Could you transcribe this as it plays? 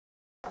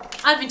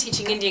I've been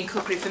teaching Indian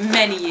cookery for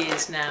many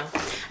years now,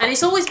 and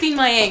it's always been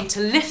my aim to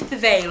lift the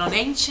veil on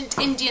ancient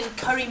Indian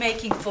curry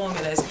making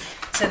formulas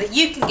so that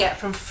you can get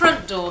from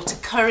front door to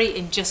curry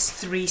in just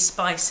 3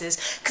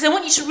 spices. Because I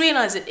want you to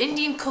realise that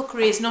Indian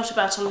cookery is not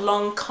about a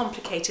long,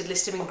 complicated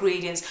list of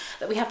ingredients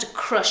that we have to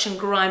crush and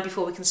grind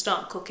before we can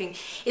start cooking.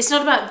 It's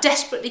not about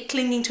desperately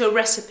clinging to a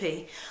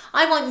recipe.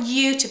 I want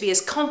you to be as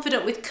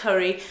confident with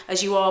curry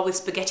as you are with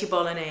spaghetti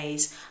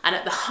bolognese. And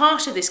at the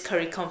heart of this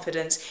curry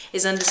confidence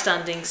is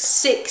understanding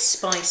 6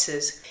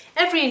 spices.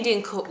 Every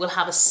Indian cook will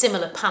have a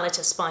similar palette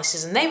of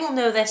spices, and they will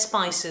know their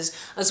spices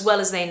as well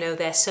as they know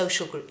their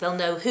social group. They'll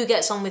know who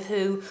gets on with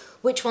who,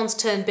 which ones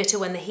turn bitter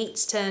when the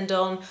heat's turned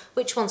on,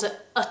 which ones are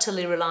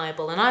utterly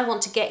reliable, and I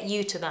want to get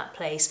you to that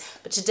place.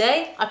 But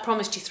today I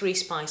promised you 3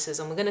 spices,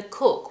 and we're going to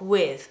cook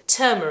with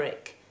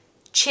turmeric,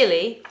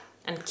 chilli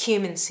and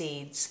cumin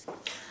seeds.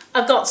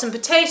 I've got some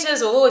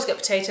potatoes. I've always got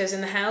potatoes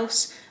in the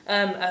house,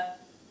 a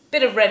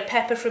bit of red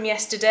pepper from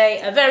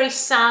yesterday, a very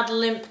sad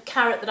limp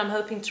carrot that I'm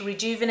hoping to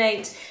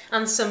rejuvenate,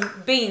 and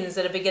some beans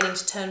that are beginning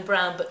to turn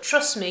brown. But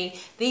trust me,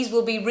 these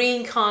will be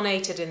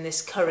reincarnated in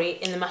this curry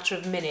in the matter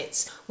of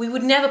minutes. We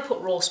would never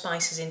put raw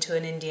spices into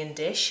an Indian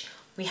dish.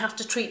 We have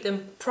to treat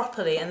them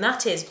properly, and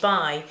that is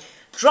by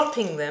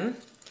dropping them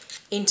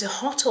into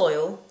hot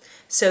oil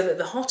so that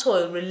the hot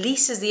oil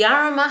releases the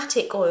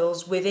aromatic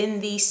oils within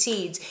these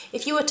seeds.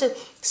 If you were to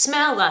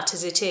smell that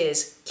as it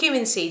is,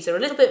 cumin seeds are a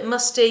little bit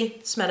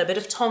musty, smell a bit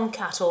of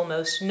tomcat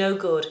almost, no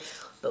good.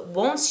 But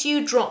once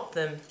you drop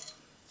them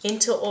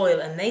into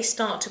oil and they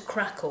start to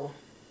crackle,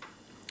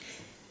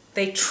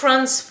 they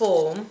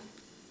transform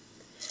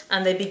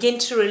and they begin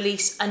to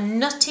release a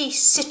nutty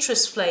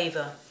citrus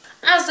flavour.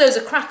 As those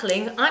are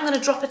crackling, I'm going to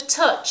drop a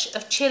touch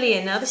of chilli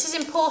in. Now this is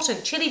important.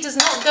 Chilli does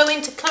not go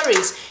into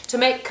curries to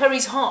make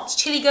curries hot.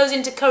 Chilli goes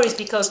into curries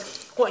because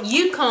what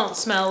you can't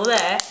smell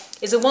there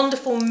is a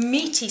wonderful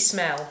meaty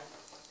smell.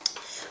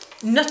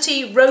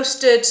 Nutty,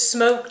 roasted,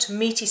 smoked,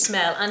 meaty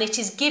smell, and it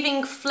is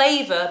giving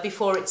flavour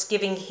before it's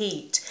giving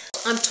heat.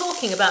 I'm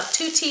talking about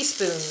 2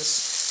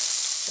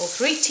 teaspoons or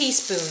 3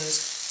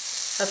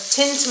 teaspoons of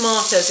tinned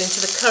tomatoes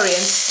into the curry,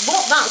 and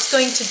what that's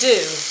going to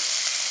do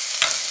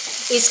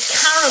is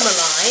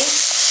caramelise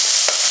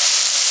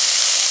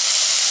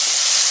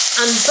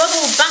and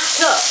bubble back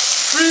up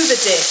through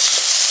the dish.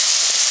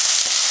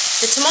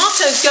 The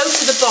tomatoes go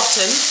to the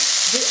bottom,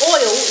 the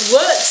oil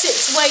works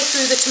its way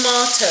through the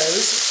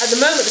tomatoes. At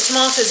the moment the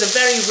tomatoes are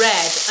very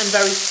red and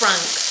very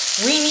frank.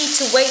 We need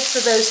to wait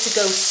for those to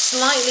go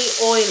slightly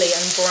oily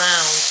and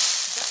brown.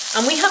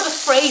 And we have a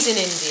phrase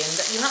in Indian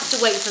that you have to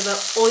wait for the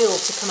oil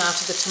to come out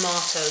of the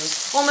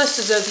tomatoes,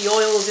 almost as though the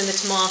oils in the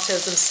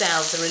tomatoes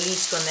themselves are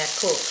released when they're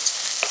cooked.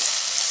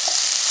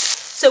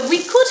 So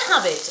we could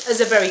have it as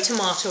a very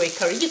tomatoey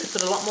curry. You could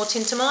put a lot more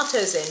tinned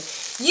tomatoes in.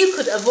 You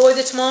could avoid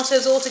the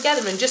tomatoes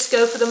altogether and just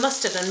go for the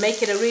mustard and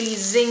make it a really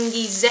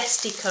zingy,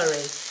 zesty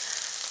curry.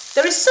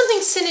 There is something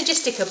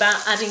synergistic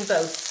about adding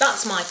both.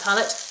 That's my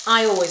palate.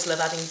 I always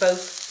love adding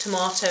both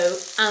tomato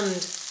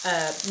and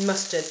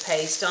mustard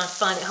paste. I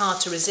find it hard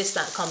to resist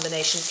that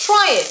combination.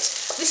 Try it.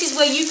 This is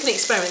where you can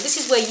experiment. This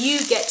is where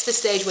you get to the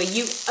stage where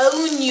you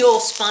own your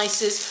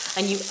spices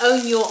and you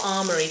own your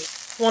armoury.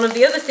 One of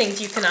the other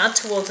things you can add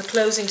towards the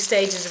closing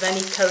stages of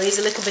any curry is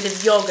a little bit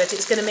of yoghurt.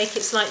 It's going to make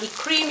it slightly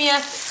creamier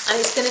and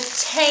it's going to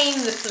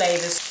tame the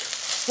flavours.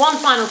 One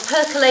final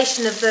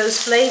percolation of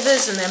those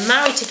flavours and they're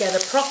married together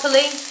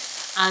properly,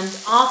 and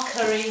our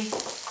curry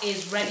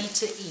is ready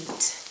to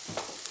eat.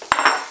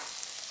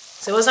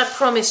 So as I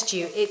promised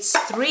you, it's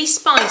 3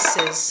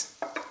 spices,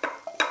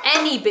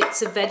 any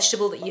bits of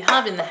vegetable that you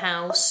have in the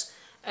house,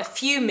 a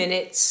few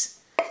minutes,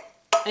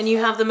 and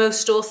you have the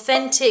most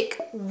authentic,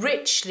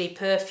 richly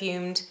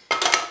perfumed,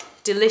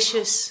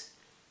 delicious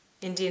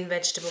Indian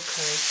vegetable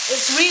curry.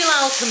 It's real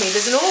alchemy.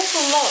 There's an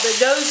awful lot that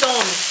goes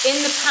on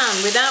in the pan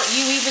without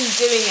you even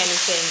doing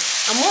anything.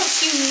 And once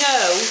you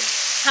know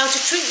how to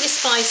treat your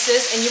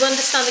spices and you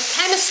understand the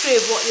chemistry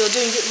of what you're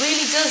doing, it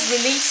really does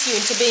release you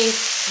into being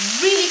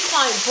really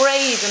quite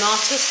brave and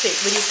artistic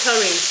with your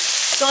curries.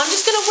 So I'm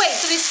just going to wait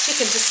for this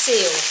chicken to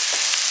seal.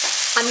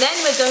 And then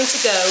we're going to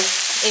go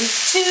in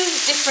 2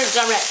 different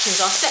directions.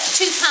 I'll set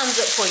 2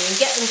 pans up for you and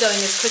get them going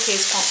as quickly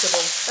as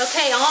possible.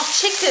 Okay, our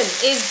chicken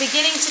is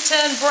beginning to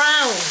turn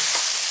brown.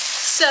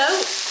 So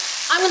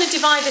I'm going to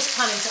divide this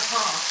pan into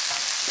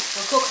half.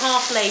 We'll cook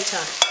half later.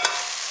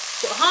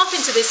 Put half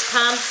into this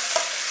pan.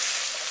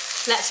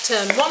 Let's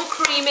turn one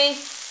creamy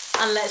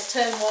and let's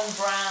turn one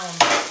brown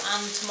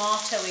and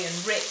tomatoey and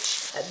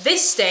rich. At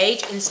this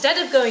stage, instead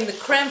of going the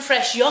creme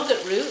fraiche yogurt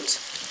route,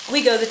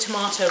 we go the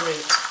tomato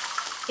route.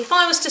 If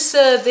I was to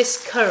serve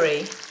this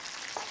curry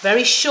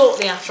very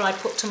shortly after I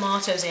put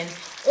tomatoes in,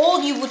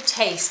 all you would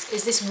taste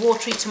is this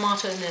watery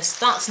tomato-ness.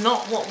 That's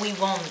not what we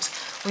want.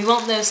 We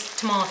want those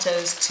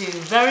tomatoes to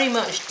very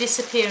much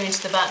disappear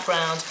into the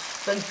background,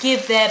 but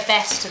give their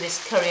best to this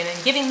curry. And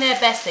in giving their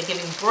best, they're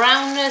giving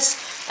brownness,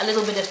 a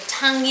little bit of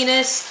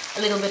tanginess,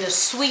 a little bit of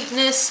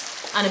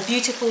sweetness, and a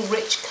beautiful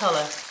rich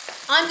colour.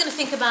 I'm going to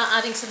think about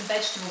adding some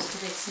vegetables to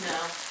this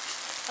now.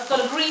 I've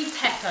got a green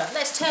pepper.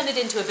 Let's turn it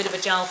into a bit of a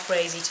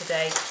jalfrezi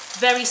today.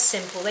 Very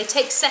simple. They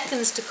take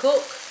seconds to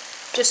cook.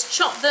 Just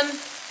chop them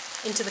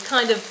into the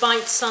kind of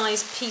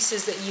bite-sized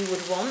pieces that you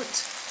would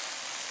want.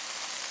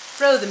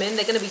 Throw them in.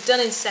 They're going to be done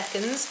in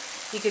seconds.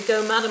 You could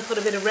go mad and put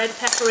a bit of red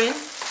pepper in.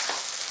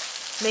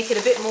 Make it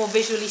a bit more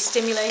visually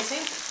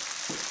stimulating.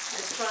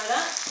 Let's try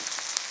that.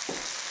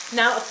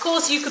 Now, of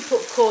course, you could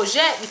put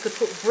courgette, you could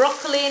put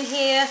broccoli in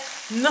here.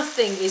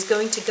 Nothing is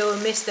going to go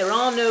amiss. There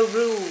are no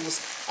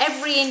rules.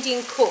 Every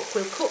Indian cook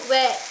will cook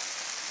their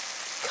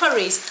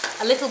curries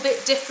a little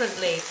bit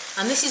differently,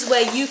 and this is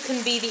where you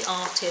can be the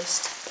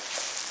artist.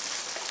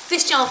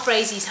 This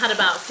jalfrezi's had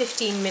about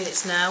 15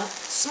 minutes now.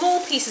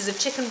 Small pieces of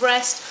chicken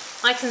breast.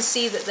 I can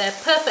see that they're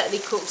perfectly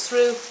cooked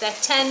through. They're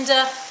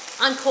tender.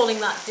 I'm calling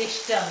that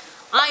dish done.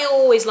 I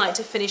always like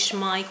to finish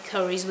my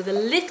curries with a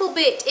little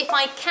bit, if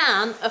I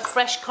can, of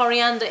fresh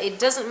coriander. It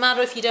doesn't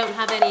matter if you don't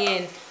have any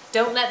in.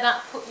 Don't let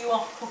that put you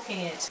off cooking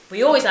it.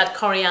 We always add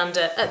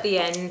coriander at the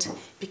end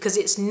because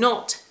it's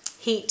not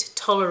heat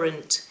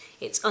tolerant.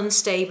 It's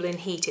unstable in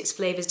heat, its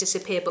flavours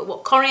disappear. But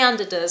what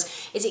coriander does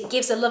is it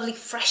gives a lovely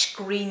fresh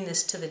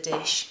greenness to the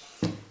dish.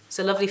 It's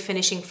a lovely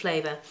finishing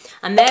flavour.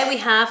 And there we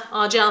have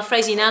our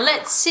jalfrezi. Now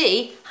let's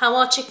see how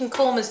our chicken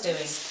korma's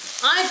doing.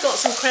 I've got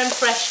some creme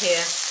fraiche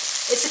here.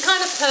 It's a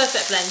kind of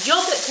perfect blend.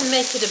 Yoghurt can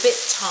make it a bit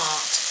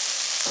tart.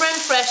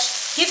 Creme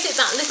fraiche gives it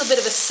that little bit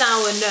of a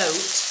sour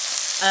note,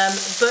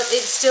 but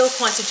it's still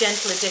quite a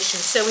gentle addition.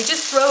 So we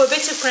just throw a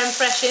bit of creme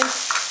fraiche in,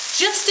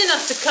 just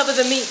enough to cover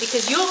the meat,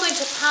 because you're going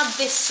to pad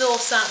this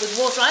sauce out with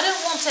water. I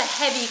don't want a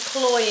heavy,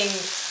 cloying,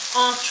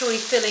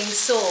 artery-filling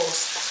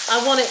sauce.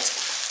 I want it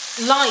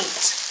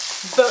light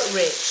but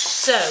rich.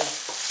 So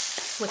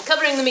we're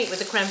covering the meat with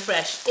the creme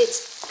fraiche.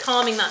 It's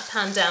calming that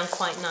pan down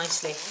quite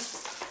nicely.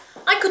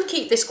 I could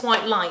keep this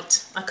quite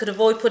light. I could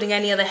avoid putting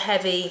any other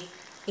heavy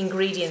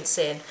ingredients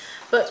in.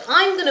 But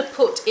I'm going to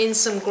put in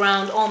some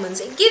ground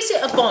almonds. It gives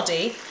it a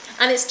body,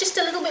 and it's just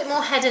a little bit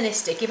more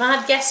hedonistic. If I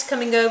had guests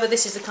coming over,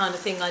 this is the kind of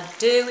thing I'd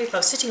do. If I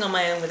was sitting on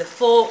my own with a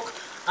fork,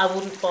 I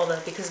wouldn't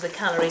bother because of the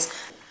calories.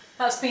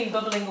 That's been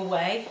bubbling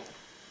away,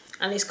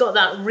 and it's got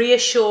that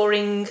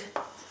reassuring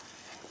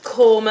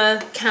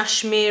korma,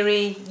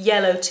 Kashmiri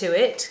yellow to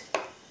it.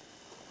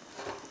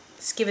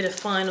 Let's give it a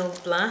final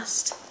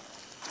blast.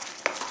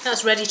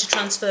 That's ready to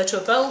transfer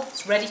to a bowl.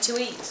 It's ready to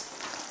eat.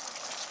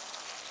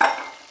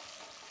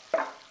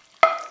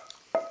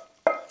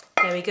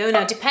 There we go.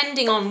 Now,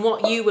 depending on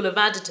what you will have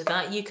added to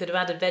that, you could have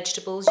added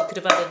vegetables, you could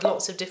have added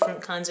lots of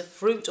different kinds of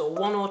fruit, or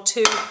one or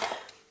two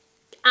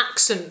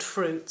accent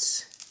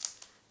fruits.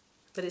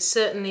 But it's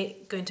certainly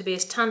going to be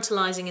as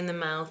tantalising in the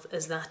mouth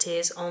as that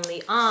is on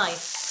the eye.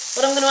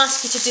 What I'm going to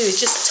ask you to do is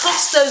just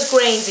toss those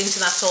grains into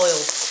that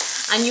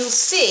oil, and you'll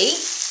see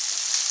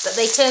that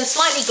they turn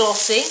slightly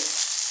glossy,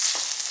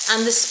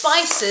 and the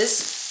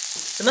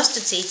spices, the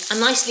mustard seeds, are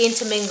nicely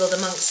intermingled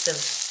amongst them.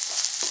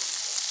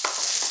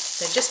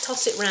 So just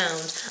toss it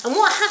round. And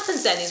what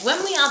happens then is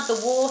when we add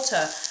the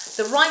water,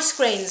 the rice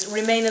grains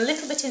remain a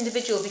little bit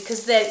individual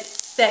because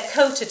they're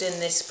coated in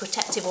this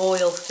protective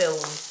oil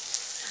film.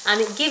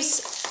 And it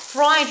gives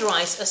fried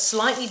rice a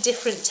slightly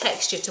different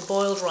texture to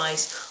boiled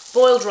rice.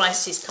 Boiled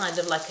rice is kind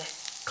of like a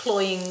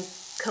cloying,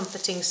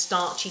 comforting,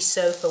 starchy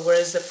sofa,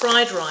 whereas the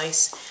fried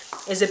rice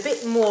is a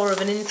bit more of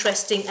an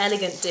interesting,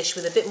 elegant dish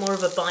with a bit more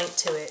of a bite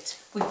to it.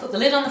 We've put the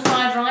lid on the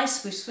fried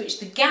rice, we've switched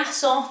the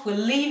gas off, we're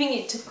leaving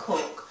it to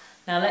cook.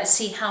 Now let's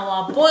see how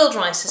our boiled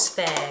rice has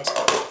fared.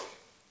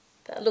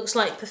 That looks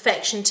like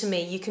perfection to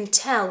me. You can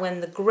tell when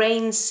the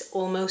grains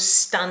almost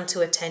stand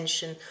to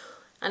attention.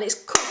 And it's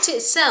cooked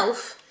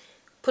itself.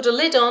 Put a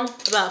lid on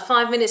about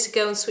 5 minutes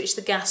ago and switched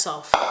the gas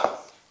off.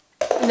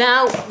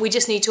 Now we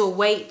just need to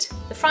await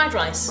the fried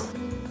rice.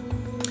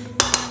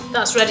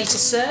 That's ready to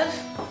serve.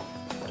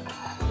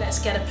 Let's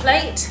get a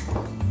plate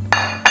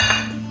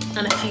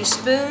and a few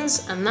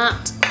spoons, and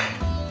that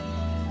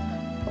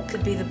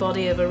could be the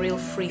body of a real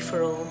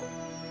free-for-all.